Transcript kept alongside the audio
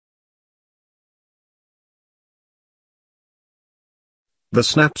The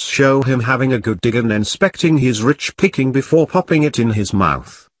snaps show him having a good dig and inspecting his rich picking before popping it in his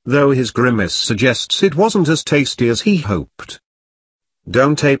mouth, though his grimace suggests it wasn't as tasty as he hoped.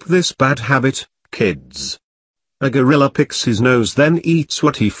 Don't ape this bad habit, kids. A gorilla picks his nose then eats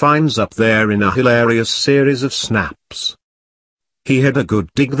what he finds up there in a hilarious series of snaps. He had a good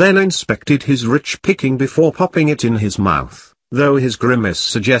dig then inspected his rich picking before popping it in his mouth, though his grimace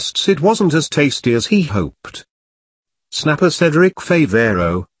suggests it wasn't as tasty as he hoped. Snapper Cedric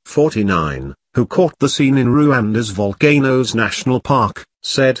Favero, 49, who caught the scene in Rwanda's Volcanoes National Park,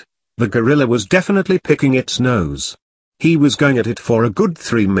 said, "The gorilla was definitely picking its nose. He was going at it for a good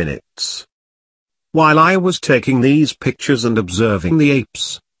 3 minutes. While I was taking these pictures and observing the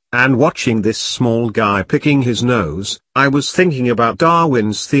apes, and watching this small guy picking his nose, I was thinking about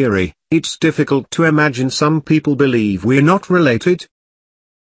Darwin's theory. It's difficult to imagine some people believe we're not related,